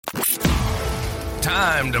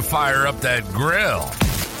time to fire up that grill.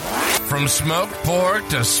 From smoked pork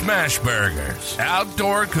to smash burgers,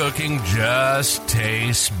 outdoor cooking just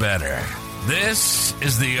tastes better. This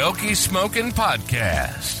is the Okie Smokin'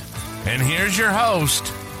 Podcast. And here's your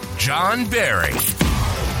host, John Berry.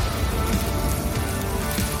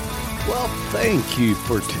 Well, thank you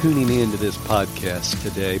for tuning in to this podcast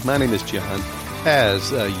today. My name is John,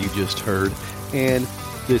 as you just heard, and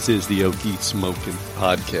this is the Okie Smokin'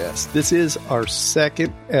 Podcast. This is our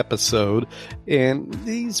second episode, and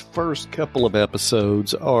these first couple of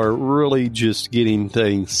episodes are really just getting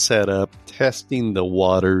things set up, testing the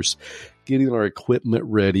waters, getting our equipment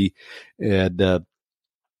ready, and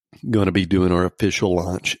going to be doing our official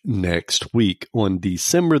launch next week. On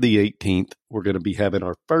December the 18th, we're going to be having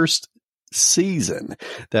our first season.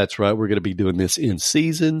 That's right. We're going to be doing this in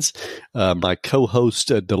seasons. My co-host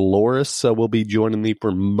Dolores will be joining me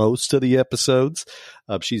for most of the episodes.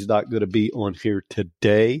 She's not going to be on here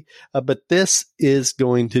today, but this is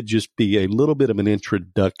going to just be a little bit of an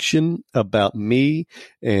introduction about me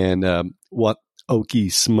and what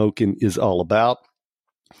Okie Smokin' is all about,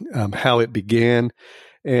 how it began,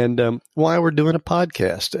 and why we're doing a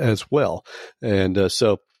podcast as well. And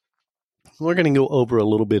so we're going to go over a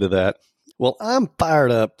little bit of that. Well, I'm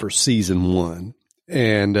fired up for season one,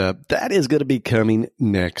 and that is going to be coming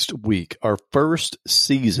next week. Our first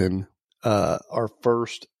season one,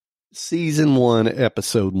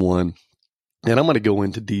 episode one, and I'm going to go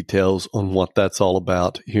into details on what that's all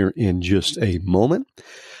about here in just a moment.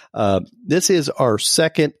 This is our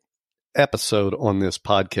second episode on this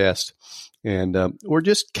podcast, and we're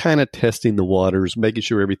just kind of testing the waters, making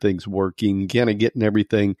sure everything's working, kind of getting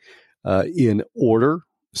everything in order,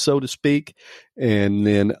 so to speak. And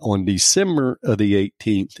then on December the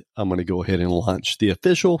 18th, I'm going to go ahead and launch the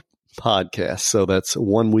official podcast. So that's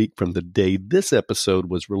 1 week from the day this episode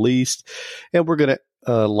was released. And we're going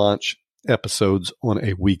to launch episodes on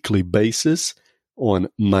a weekly basis on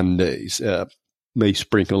Mondays. May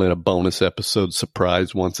sprinkle in a bonus episode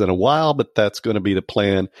surprise once in a while, but that's going to be the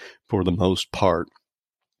plan for the most part.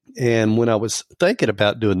 And when I was thinking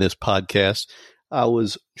about doing this podcast, I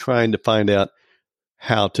was trying to find out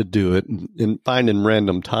how to do it and finding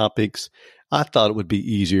random topics. I thought it would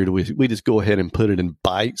be easier to we just go ahead and put it in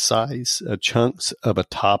bite-size chunks of a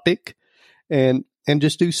topic and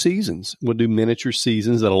just do seasons. We'll do miniature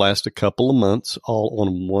seasons that'll last a couple of months, all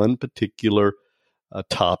on one particular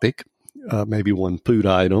topic, maybe one food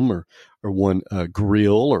item or one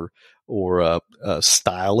grill or a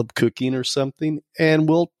style of cooking or something, and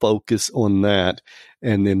we'll focus on that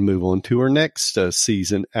and then move on to our next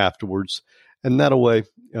season afterwards. And that way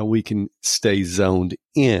we can stay zoned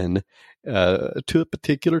in to a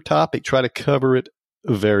particular topic, try to cover it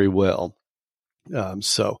very well.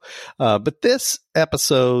 But this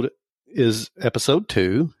episode is episode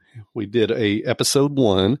 2. We did a episode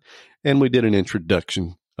 1, and we did an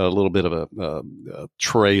introduction, a little bit of a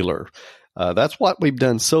trailer. That's what we've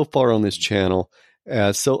done so far on this channel.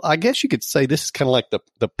 So I guess you could say this is kind of like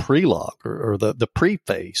the prelogue or the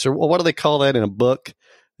preface, or what do they call that in a book?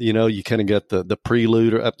 You know, you kind of got the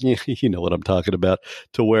prelude, or you know what I'm talking about,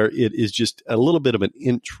 to where it is just a little bit of an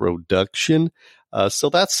introduction. So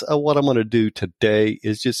that's what I'm going to do today,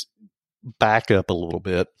 is just back up a little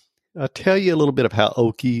bit. I'll tell you a little bit of how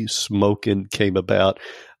Okie Smokin' came about,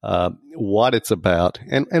 what it's about,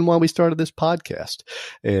 and why we started this podcast.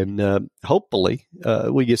 And hopefully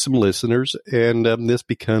we get some listeners, and this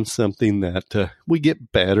becomes something that we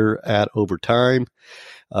get better at over time.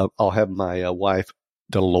 I'll have my wife,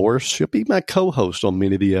 Dolores. She'll be my co-host on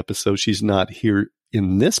many of the episodes. She's not here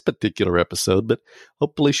in this particular episode, but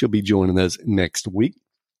hopefully she'll be joining us next week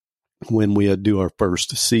when we do our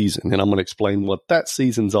first season. And I'm going to explain what that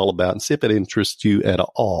season's all about and see if it interests you at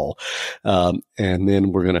all. And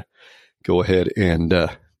then we're going to go ahead and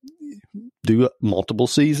do multiple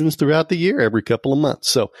seasons throughout the year, every couple of months.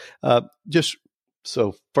 So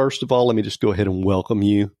first of all, let me just go ahead and welcome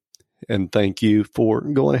you and thank you for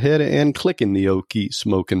going ahead and clicking the Okie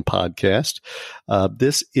Smokin' Podcast.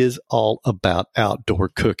 This is all about outdoor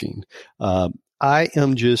cooking. I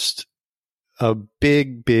am just a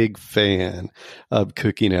big fan of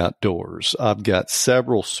cooking outdoors. I've got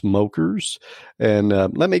several smokers, and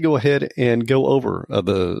let me go ahead and go over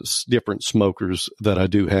the different smokers that I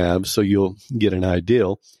do have so you'll get an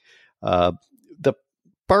idea. The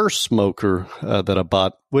first smoker that I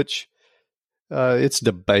bought, which it's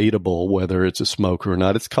debatable whether it's a smoker or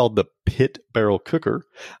not. It's called the Pit Barrel Cooker,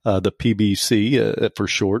 the PBC for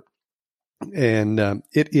short. And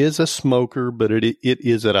it is a smoker, but it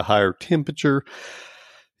is at a higher temperature.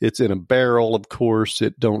 It's in a barrel, of course.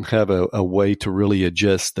 It don't have a way to really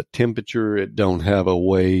adjust the temperature. It don't have a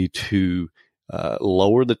way to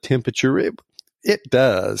lower the temperature. It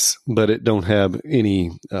does, but it don't have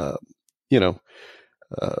any,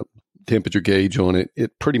 temperature gauge on it.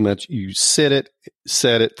 It pretty much, you set it,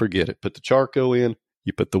 forget it. Put the charcoal in,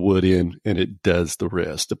 you put the wood in, and it does the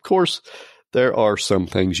rest. Of course, there are some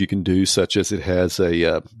things you can do, such as it has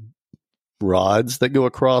rods that go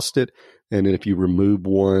across it. And then if you remove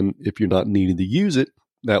one, if you're not needing to use it,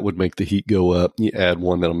 that would make the heat go up. You add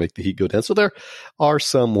one, that'll make the heat go down. So there are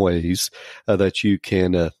some ways that you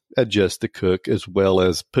can adjust the cook, as well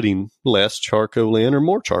as putting less charcoal in or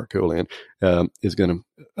more charcoal in is going to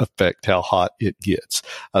affect how hot it gets.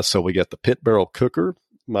 So we got the pit barrel cooker.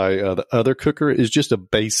 The other cooker is just a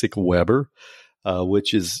basic Weber,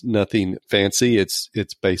 which is nothing fancy. It's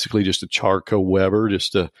basically just a charcoal Weber,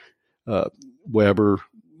 just a Weber,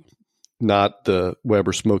 not the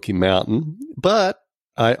Weber Smoky Mountain, but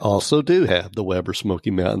I also do have the Weber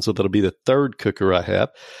Smoky Mountain, so that'll be the third cooker I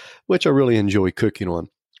have, which I really enjoy cooking on.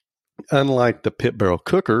 Unlike the pit barrel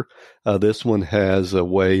cooker, this one has a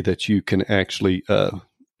way that you can actually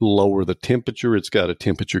lower the temperature. It's got a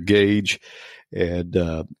temperature gauge,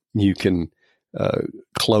 and you can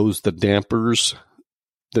close the dampers.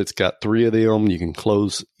 That's got 3 of them. You can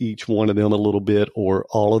close each one of them a little bit, or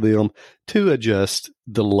all of them, to adjust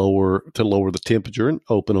to lower the temperature, and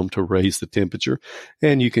open them to raise the temperature.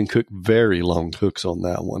 And you can cook very long cooks on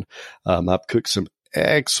that one. I've cooked some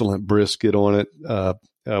excellent brisket on it.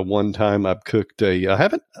 One time I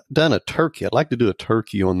haven't done a turkey. I'd like to do a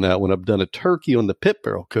turkey on that one. I've done a turkey on the pit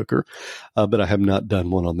barrel cooker, but I have not done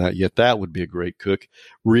one on that yet. That would be a great cook.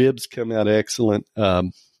 Ribs come out excellent.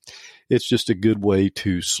 It's just a good way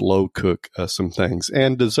to slow cook some things.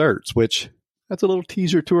 And desserts, which that's a little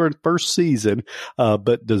teaser to our first season,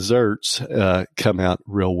 but desserts come out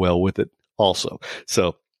real well with it also.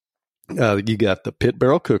 So you got the pit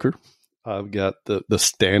barrel cooker. I've got the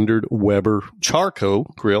standard Weber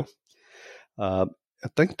charcoal grill. I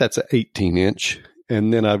think that's an 18-inch.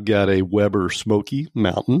 And then I've got a Weber Smoky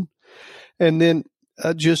Mountain. And then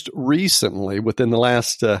just recently, within the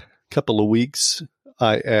last couple of weeks,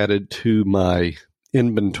 I added to my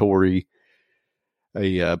inventory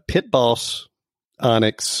a Pit Boss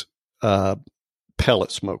Onyx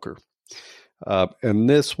pellet smoker. And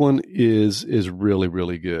this one is really,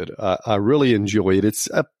 really good. I really enjoy it. It's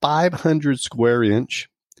a 500 square inch.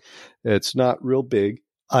 It's not real big.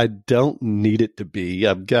 I don't need it to be.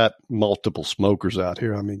 I've got multiple smokers out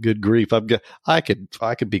here. I mean, good grief. I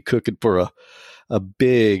could be cooking for a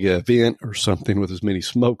big event or something with as many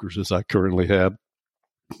smokers as I currently have.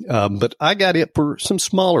 But I got it for some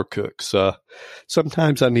smaller cooks.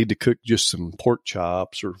 Sometimes I need to cook just some pork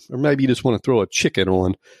chops, or maybe you just want to throw a chicken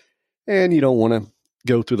on, and you don't want to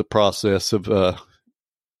go through the process of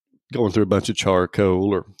going through a bunch of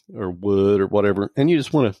charcoal or wood or whatever, and you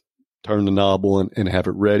just want to turn the knob on and have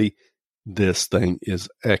it ready. This thing is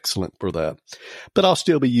excellent for that. But I'll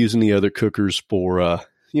still be using the other cookers for,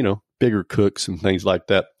 bigger cooks and things like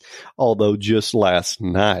that. Although just last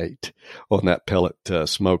night on that pellet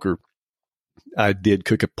smoker, I did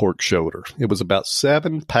cook a pork shoulder. It was about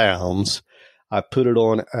 7 pounds. I put it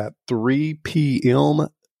on at 3 p.m.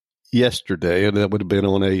 yesterday, and that would have been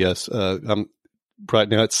on right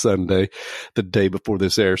now it's Sunday, the day before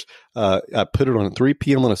this airs. I put it on at 3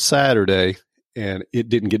 p.m. on a Saturday, and it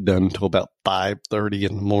didn't get done until about 5:30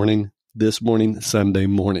 in the morning this morning, Sunday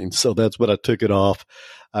morning. So that's when I took it off.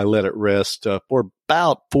 I let it rest for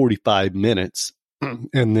about 45 minutes, and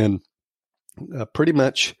then pretty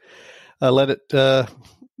much let it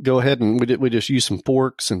go ahead, and we just used some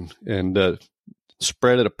forks and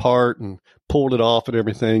spread it apart and pulled it off and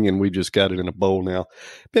everything, and we just got it in a bowl now.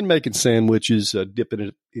 Been making sandwiches, dipping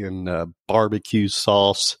it in barbecue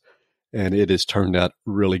sauce, and it has turned out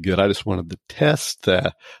really good. I just wanted to test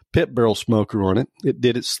the pit barrel smoker on it. It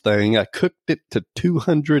did its thing. I cooked it to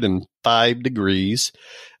 205 degrees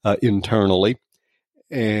internally,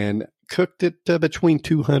 and cooked it between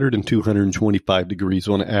 200 and 225 degrees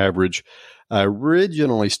on average. I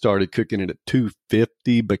originally started cooking it at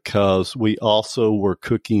 250 because we also were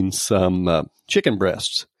cooking some chicken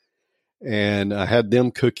breasts, and I had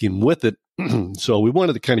them cooking with it. So we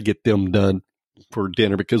wanted to kind of get them done for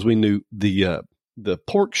dinner, because we knew the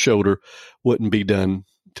pork shoulder wouldn't be done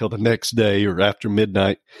till the next day or after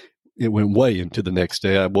midnight. It went way into the next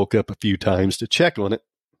day. I woke up a few times to check on it,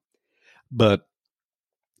 but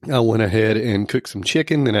I went ahead and cooked some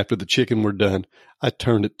chicken, and after the chicken were done, I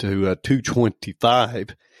turned it to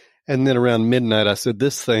 225. And then around midnight, I said,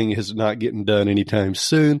 this thing is not getting done anytime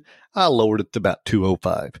soon. I lowered it to about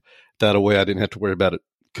 205. That way I didn't have to worry about it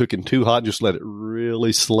cooking too hot. Just let it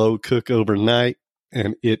really slow cook overnight,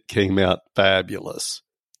 and it came out fabulous.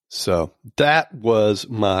 So that was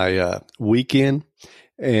my weekend,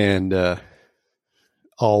 and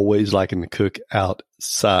always liking to cook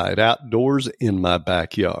outdoors in my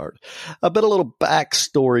backyard. But a little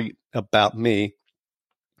backstory about me.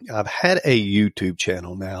 I've had a YouTube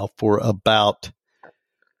channel now for about,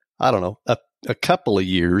 I don't know, a couple of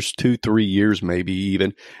years, 2-3 years maybe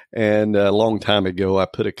even. And a long time ago, I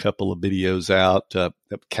put a couple of videos out, a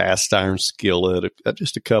cast iron skillet,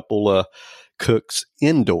 just a couple cooks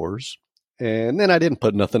indoors. And then I didn't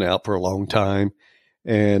put nothing out for a long time.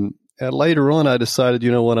 And later on, I decided,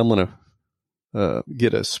 you know what, I'm going to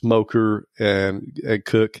get a smoker and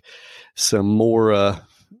cook some more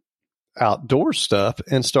outdoor stuff,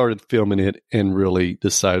 and started filming it, and really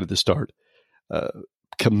decided to start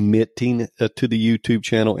committing to the YouTube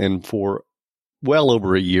channel. And for well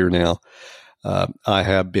over a year now, I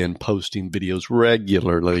have been posting videos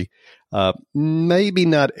regularly, maybe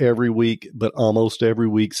not every week, but almost every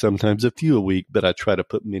week, sometimes a few a week, but I try to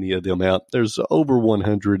put many of them out. There's over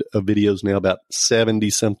 100 videos now, about 70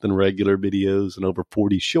 something regular videos and over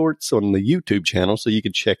 40 shorts on the YouTube channel. So you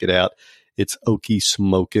can check it out. It's Okie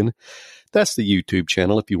Smokin'. That's the YouTube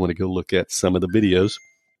channel if you want to go look at some of the videos.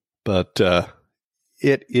 But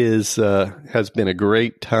it has been a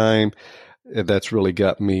great time. That's really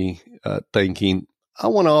got me thinking, I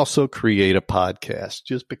want to also create a podcast,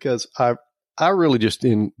 just because I really just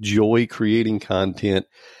enjoy creating content.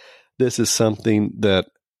 This is something that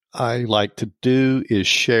I like to do, is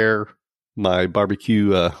share my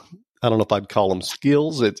barbecue. I don't know if I'd call them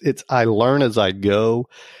skills. It's I learn as I go.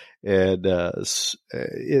 And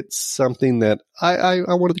it's something that I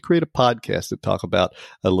wanted to create a podcast to talk about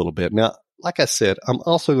a little bit. Now, like I said, I'm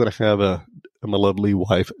also going to have my lovely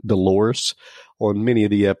wife, Dolores, on many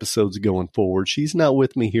of the episodes going forward. She's not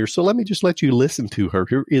with me here, so let me just let you listen to her.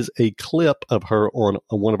 Here is a clip of her on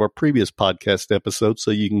one of our previous podcast episodes,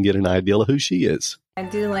 so you can get an idea of who she is. I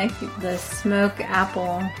do like the smoked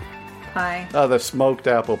apple pie. Oh, the smoked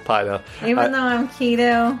apple pie. Now, Even though I'm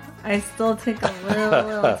keto, I still took a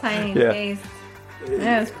little tiny taste.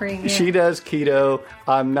 That was pretty good. She does keto.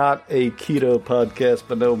 I'm not a keto podcast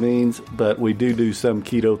by no means, but we do some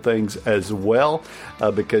keto things as well,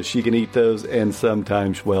 because she can eat those, and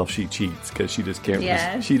sometimes, well, she cheats because she just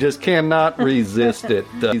can't. She just cannot resist it.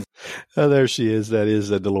 There she is. That is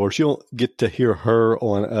Dolores. You'll get to hear her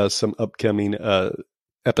on some upcoming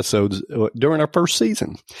episodes during our first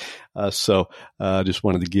season. So I just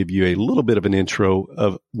wanted to give you a little bit of an intro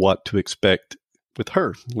of what to expect with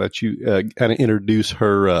her. Let you kind of introduce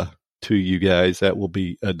her to you guys. That will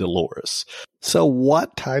be Dolores. So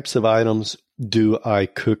what types of items do I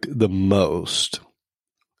cook the most?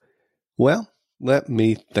 Well, let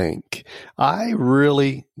me think. I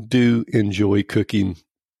really do enjoy cooking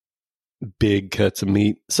big cuts of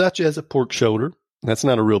meat, such as a pork shoulder. That's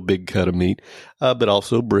not a real big cut of meat, but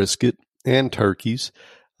also brisket and turkeys.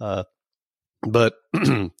 But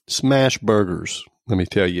smash burgers, let me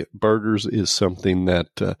tell you, burgers is something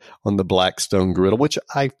that on the Blackstone griddle, which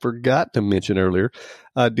I forgot to mention earlier,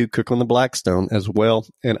 I do cook on the Blackstone as well.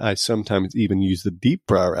 And I sometimes even use the deep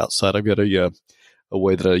fryer outside. I've got a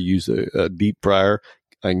way that I use a deep fryer.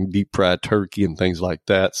 I can deep fry turkey and things like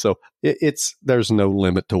that. So there's no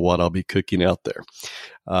limit to what I'll be cooking out there.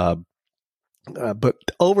 But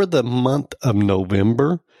over the month of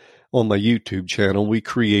November on my YouTube channel, we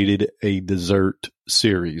created a dessert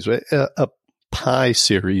series, a pie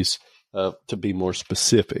series, to be more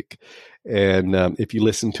specific. And if you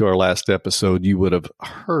listen to our last episode, you would have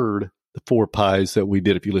heard the 4 pies that we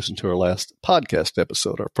did. If you listen to our last podcast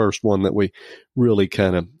episode, our first one that we really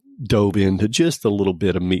kind of dove into just a little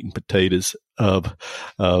bit of meat and potatoes of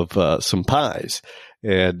some pies.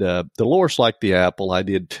 And Dolores liked the apple. I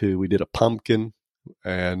did too. We did a pumpkin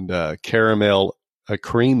and caramel, a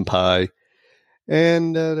cream pie.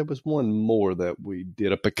 And there was one more that we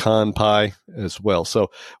did, a pecan pie as well.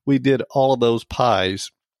 So we did all of those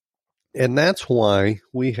pies. And that's why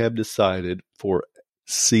we have decided for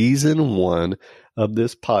season 1 of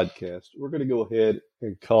this podcast, we're going to go ahead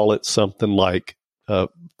and call it something like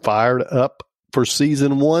Fired Up for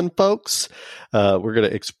season 1, folks. We're going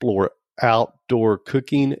to explore outdoor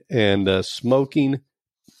cooking and smoking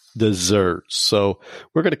desserts. So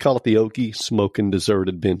we're going to call it the Okie Smoking Dessert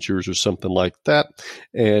Adventures or something like that.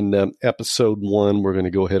 And episode 1, we're going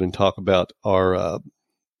to go ahead and talk about our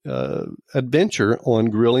adventure on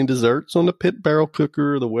grilling desserts on the pit barrel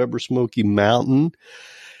cooker, the Weber Smoky Mountain,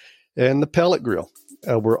 and the pellet grill.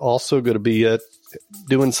 We're also going to be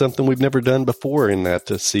doing something we've never done before in that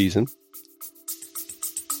season.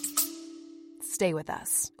 Stay with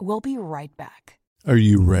us. We'll be right back. Are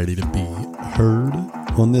you ready to be heard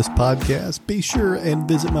on this podcast? Be sure and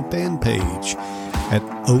visit my fan page at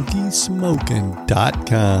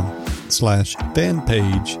okiesmokin.com/fan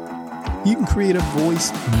page. You can create a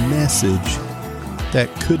voice message that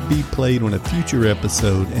could be played on a future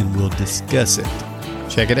episode and we'll discuss it.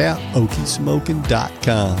 Check it out,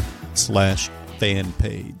 okiesmokin.com/fan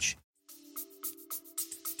page.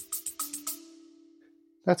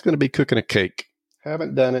 That's going to be cooking a cake.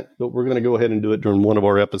 Haven't done it, but we're going to go ahead and do it during one of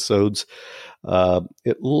our episodes.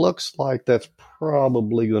 It looks like that's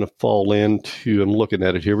probably going to fall into, I'm looking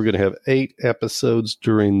at it here, we're going to have 8 episodes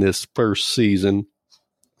during this first season.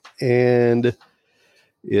 And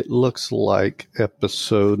it looks like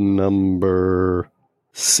episode number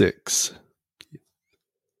 6.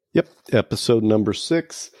 Yep, episode number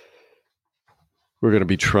 6. We're going to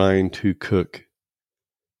be trying to cook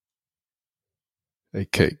a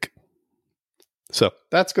cake. So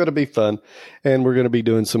that's going to be fun. And we're going to be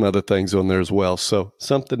doing some other things on there as well. So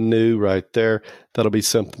something new right there. That'll be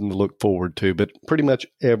something to look forward to. But pretty much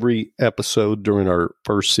every episode during our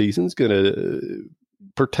first season is going to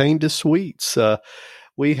pertain to sweets.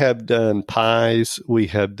 We have done pies. We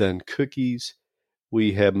have done cookies.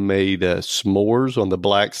 We have made s'mores on the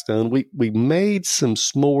Blackstone. We made some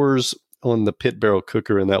s'mores on the pit barrel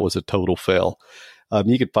cooker, and that was a total fail.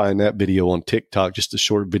 You can find that video on TikTok, just a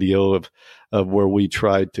short video of where we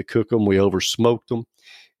tried to cook them. We over smoked them,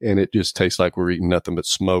 and it just tastes like we're eating nothing but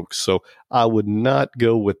smoke. So I would not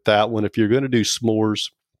go with that one. If you're going to do s'mores,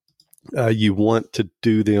 you want to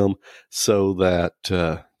do them so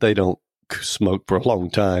that they don't smoke for a long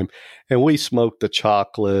time. And we smoked the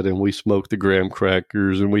chocolate, and we smoked the graham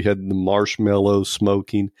crackers, and we had the marshmallows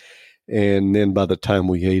smoking. And then by the time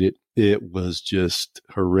we ate it, it was just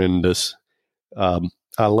horrendous.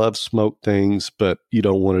 I love smoked things, but you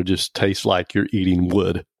don't want to just taste like you're eating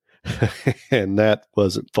wood. And that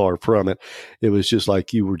wasn't far from it. It was just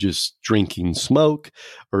like you were just drinking smoke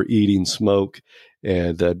or eating smoke,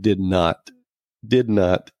 and did not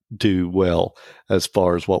do well as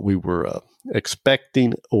far as what we were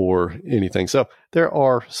expecting or anything. So there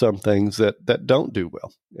are some things that don't do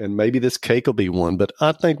well, and maybe this cake will be one, but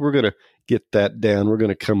I think we're going to get that down. We're going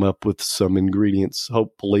to come up with some ingredients,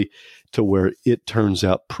 hopefully, to where it turns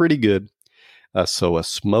out pretty good. So a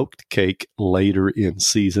smoked cake later in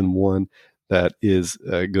season 1, that is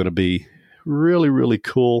going to be really, really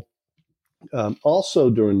cool.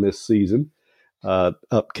 Also during this season,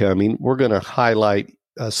 upcoming, we're going to highlight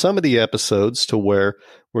some of the episodes to where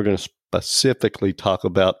we're going to specifically talk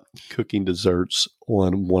about cooking desserts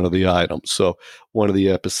on one of the items. So one of the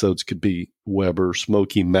episodes could be Weber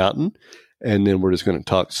Smoky Mountain, and then we're just going to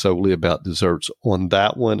talk solely about desserts on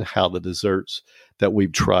that one, how the desserts that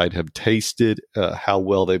we've tried have tasted, how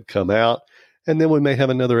well they've come out, and then we may have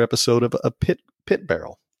another episode of a pit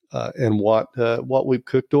barrel and what we've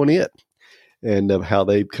cooked on it, and of how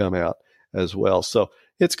they've come out as well. So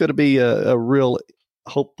it's going to be a real,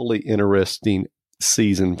 hopefully interesting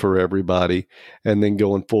season for everybody. And then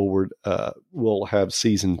going forward, we'll have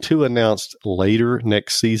season 2 announced later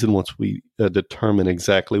next season once we determine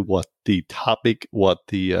exactly what the topic, what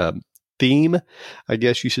the theme, I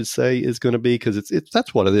guess you should say, is going to be, because it's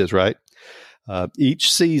that's what it is, right?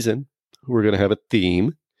 Each season we're going to have a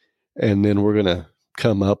theme, and then we're going to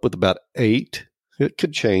come up with about 8. It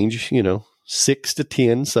could change, 6 to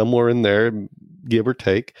 10, somewhere in there, give or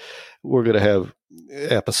take. We're going to have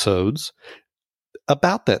episodes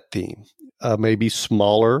about that theme, maybe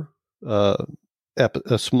smaller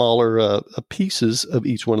pieces of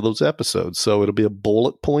each one of those episodes. So it'll be a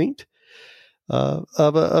bullet point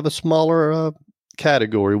of a smaller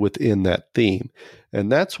category within that theme.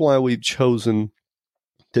 And that's why we've chosen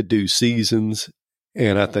to do seasons,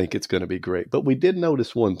 and I think it's going to be great. But we did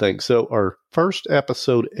notice one thing. So our first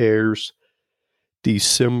episode airs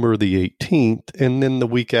December the 18th, and then the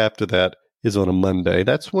week after that is on a Monday.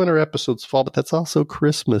 That's when our episodes fall, but that's also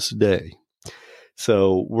Christmas Day.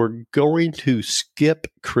 So we're going to skip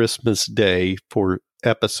Christmas Day for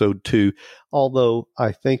episode 2, although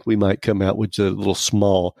I think we might come out with a little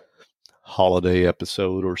small holiday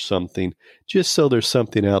episode or something, just so there's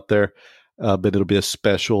something out there. But it'll be a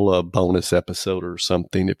special bonus episode or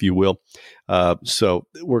something, if you will. So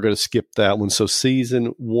we're going to skip that one. So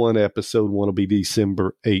season 1, episode 1 will be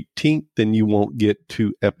December 18th. Then you won't get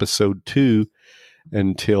to episode 2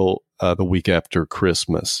 until the week after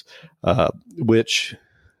Christmas, which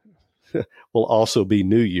will also be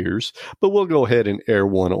New Year's. But we'll go ahead and air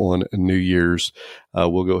one on New Year's.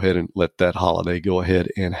 We'll go ahead and let that holiday go ahead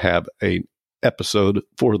and have an episode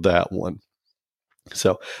for that one.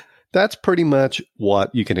 So that's pretty much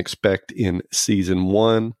what you can expect in season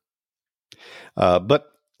 1. But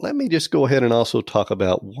let me just go ahead and also talk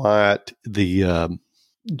about what the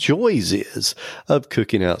joys is of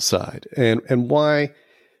cooking outside, and why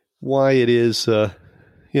it is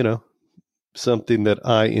something that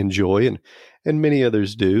I enjoy, and many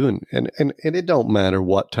others do, and it don't matter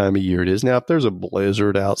what time of year it is. Now, if there's a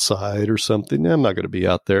blizzard outside or something, I'm not going to be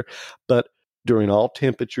out there, but during all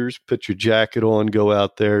temperatures, put your jacket on, go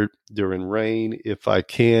out there. During rain, if I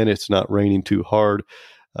can, it's not raining too hard,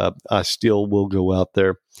 I still will go out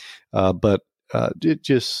there. But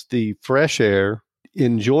just the fresh air,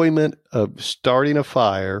 enjoyment of starting a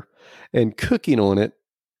fire and cooking on it,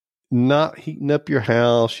 not heating up your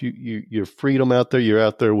house, your freedom out there. You're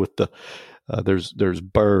out there with the there's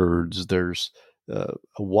birds, there's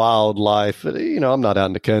wildlife. I'm not out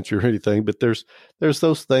in the country or anything, but there's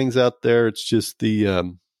those things out there. It's just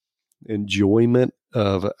the enjoyment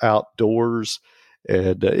of outdoors,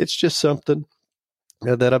 and it's just something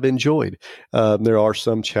that I've enjoyed. There are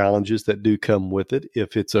some challenges that do come with it.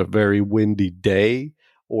 If it's a very windy day,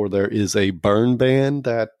 or there is a burn ban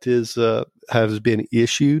that has been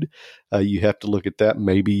issued, you have to look at that.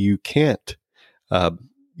 Maybe you can't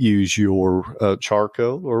use your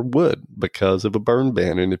charcoal or wood because of a burn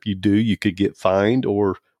ban. And if you do, you could get fined,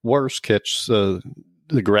 or worse, catch the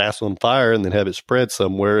grass on fire and then have it spread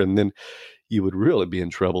somewhere, and then you would really be in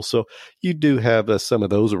trouble. So you do have some of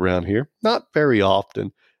those around here. Not very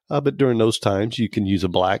often, but during those times, you can use a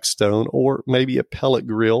Blackstone or maybe a pellet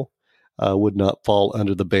grill. Would not fall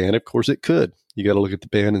under the ban. Of course, it could. You got to look at the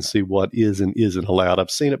ban and see what is and isn't allowed.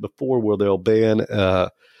 I've seen it before where they'll ban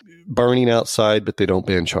burning outside, but they don't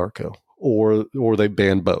ban charcoal, or they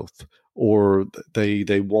ban both, or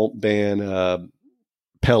they won't ban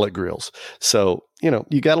pellet grills. So,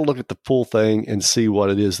 you got to look at the full thing and see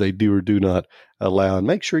what it is they do or do not allow, and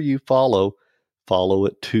make sure you follow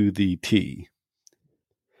it to the T.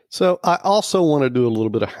 So I also want to do a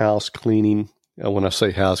little bit of house cleaning. When I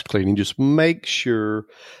say house cleaning, just make sure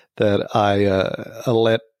that I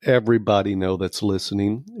let everybody know that's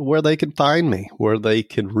listening where they can find me, where they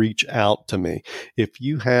can reach out to me. If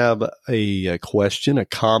you have a question, a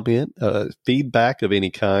comment, feedback of any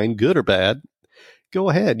kind, good or bad, go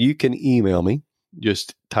ahead. You can email me.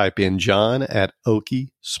 Just type in John at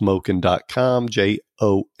okiesmokin.com,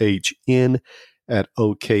 JOHN at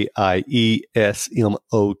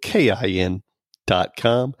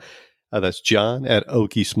OKIESMOKIN.com. That's John at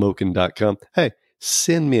okiesmokin.com. Hey,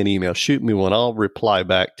 send me an email. Shoot me one. I'll reply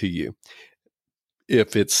back to you.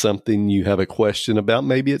 If it's something you have a question about,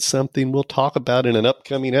 maybe it's something we'll talk about in an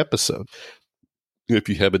upcoming episode. If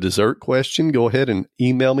you have a dessert question, go ahead and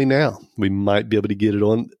email me now. We might be able to get it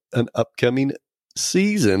on an upcoming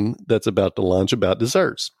season that's about to launch about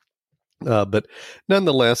desserts. But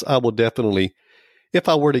nonetheless, I will definitely, if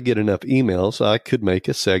I were to get enough emails, I could make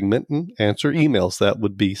a segment and answer emails. That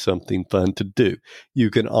would be something fun to do. You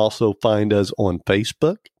can also find us on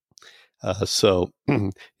Facebook. So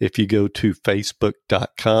if you go to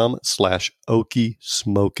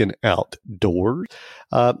facebook.com/OkiesmokinOutdoors,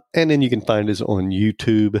 and then you can find us on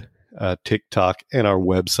YouTube, TikTok, and our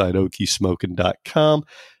website, okiesmokin.com.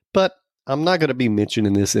 But I'm not going to be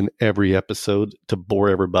mentioning this in every episode to bore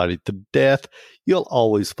everybody to death. You'll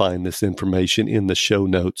always find this information in the show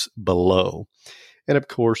notes below. And of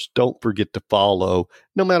course, don't forget to follow,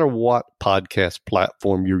 no matter what podcast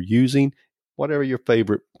platform you're using, whatever your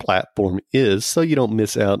favorite platform is, so you don't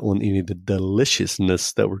miss out on any of the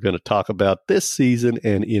deliciousness that we're going to talk about this season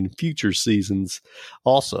and in future seasons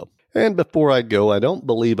also. And before I go, I don't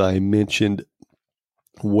believe I mentioned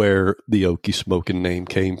where the Okie Smokin' name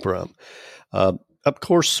came from. Of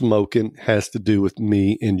course, smoking has to do with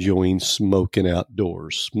me enjoying smoking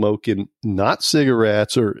outdoors, smoking not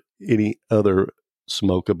cigarettes or any other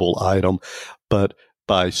smokable item, but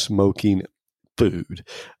by smoking food,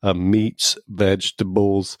 meats,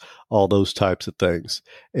 vegetables, all those types of things.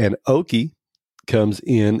 And Okie comes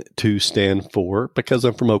in to stand for, because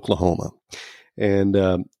I'm from Oklahoma, and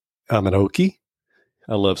I'm an Okie.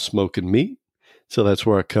 I love smoking meat. So that's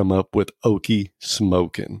where I come up with Okie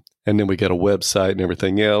Smokin'. And then we got a website and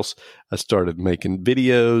everything else. I started making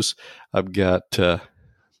videos. I've got, you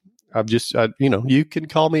can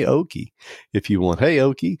call me Okie if you want. Hey,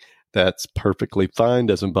 Okie, that's perfectly fine.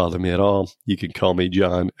 Doesn't bother me at all. You can call me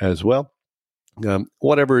John as well.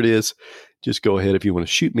 Whatever it is, just go ahead. If you want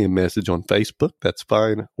to shoot me a message on Facebook, that's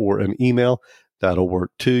fine. Or an email, that'll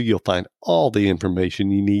work too. You'll find all the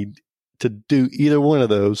information you need to do either one of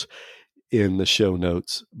those in the show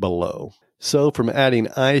notes below. So from adding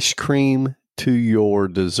ice cream to your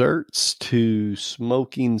desserts, to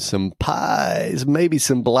smoking some pies, maybe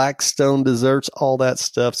some Blackstone desserts. All that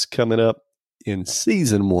stuff's coming up in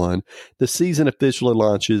season 1. The season officially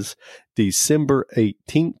launches December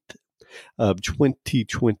 18th of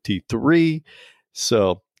 2023.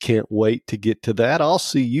 So can't wait to get to that. I'll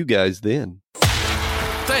see you guys then.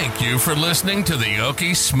 Thank you for listening to the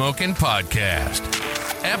Okie Smokin' Podcast.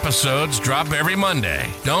 Episodes drop every Monday.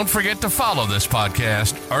 Don't forget to follow this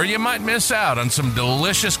podcast, or you might miss out on some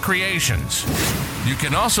delicious creations. You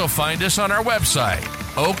can also find us on our website,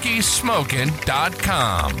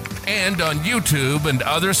 okiesmokin.com, and on YouTube and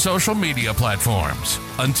other social media platforms.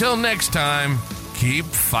 Until next time, keep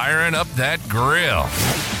firing up that grill.